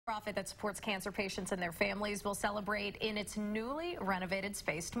Nonprofit that supports cancer patients and their families will celebrate in its newly renovated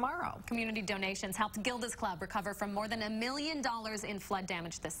space tomorrow. Community donations helped Gilda's club recover from more than $1 million in flood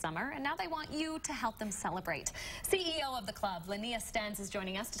damage this summer, and now they want you to help them celebrate. CEO of the club, Linnea Stens, is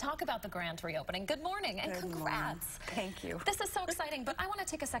joining us to talk about the grand reopening. Good morning and Good congrats. morning. Thank you. This is so exciting, but I want to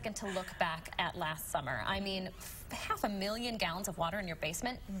take a second to look back at last summer. I mean, 500,000 gallons of water in your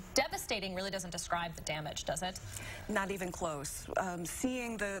basement. Devastating really doesn't describe the damage, does it? Not even close.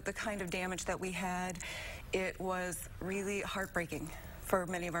 Seeing the kind of damage that we had, it was really heartbreaking for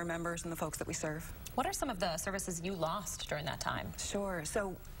many of our members and the folks that we serve. What are some of the services you lost during that time? Sure.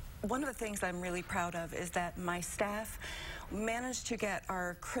 So one of the things I'm really proud of is that my staff managed to get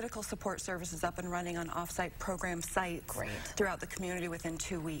our critical support services up and running on off-site program sites throughout the community within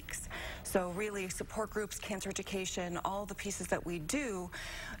 2 weeks. So really support groups, cancer education, all the pieces that we do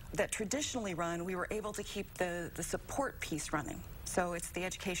that traditionally run, we were able to keep the support piece running. So it's the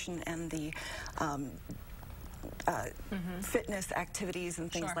education and the fitness activities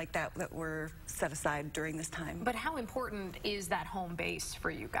and things like that that were set aside during this time. But how important is that home base for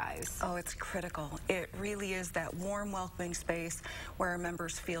you guys? Oh, it's critical. It really is that warm, welcoming space where our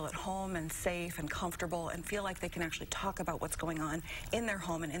members feel at home and safe and comfortable and feel like they can actually talk about what's going on in their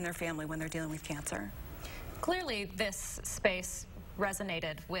home and in their family when they're dealing with cancer. Clearly, this space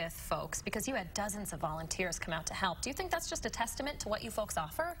resonated with folks because you had dozens of volunteers come out to help. Do you think that's just a testament to what you folks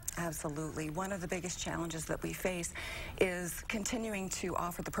offer? Absolutely. One of the biggest challenges that we face is continuing to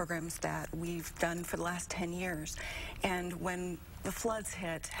offer the programs that we've done for the last 10 years. And when the floods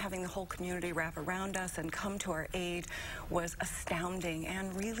hit, having the whole community wrap around us and come to our aid was astounding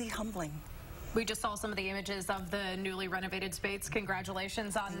and really humbling. We just saw some of the images of the newly renovated space.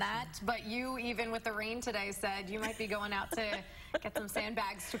 Congratulations on that. But you, even with the rain today, said you might be going out to get some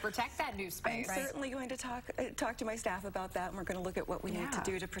sandbags to protect that new space. I'm certainly going to talk to my staff about that, and we're going to look at what we need to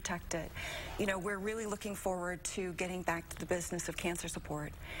do to protect it. You know, we're really looking forward to getting back to the business of cancer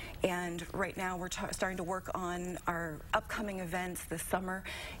support. And right now we're starting to work on our upcoming events this summer.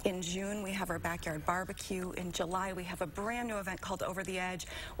 In June, we have our backyard barbecue. In July, we have a brand new event called Over the Edge,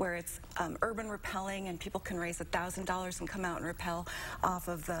 where it's urban rappelling, and people can raise $1,000 and come out and rappel off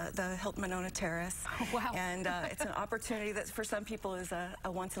of the Hilton Monona Terrace. Wow. And it's an opportunity that for some people is a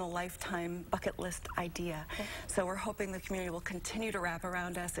once-in-a-lifetime bucket list idea. So we're hoping the community will continue to wrap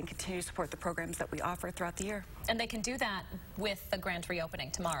around us and continue to support the programs that we offer throughout the year. And they can do that with the grand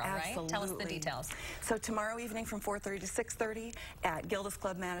reopening tomorrow, Absolutely. right? Tell us the details. So tomorrow evening from 4:30 to 6:30 at Gilda's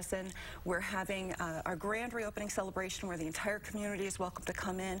Club Madison, we're having our grand reopening celebration where the entire community is welcome to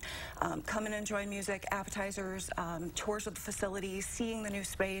come in and enjoy music, appetizers, tours of the facilities, seeing the new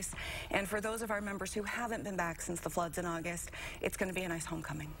space. And for those of our members who haven't been back since the floods in August, it's going to be a nice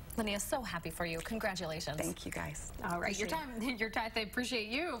homecoming. Linnea, so happy for you. Congratulations. Thank you, guys. All right, your time, they appreciate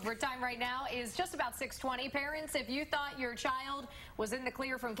you. Your time right now is just about 6:20. Parents, if you thought your child was in the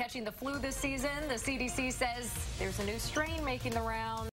clear from catching the flu this season, the CDC says there's a new strain making the rounds.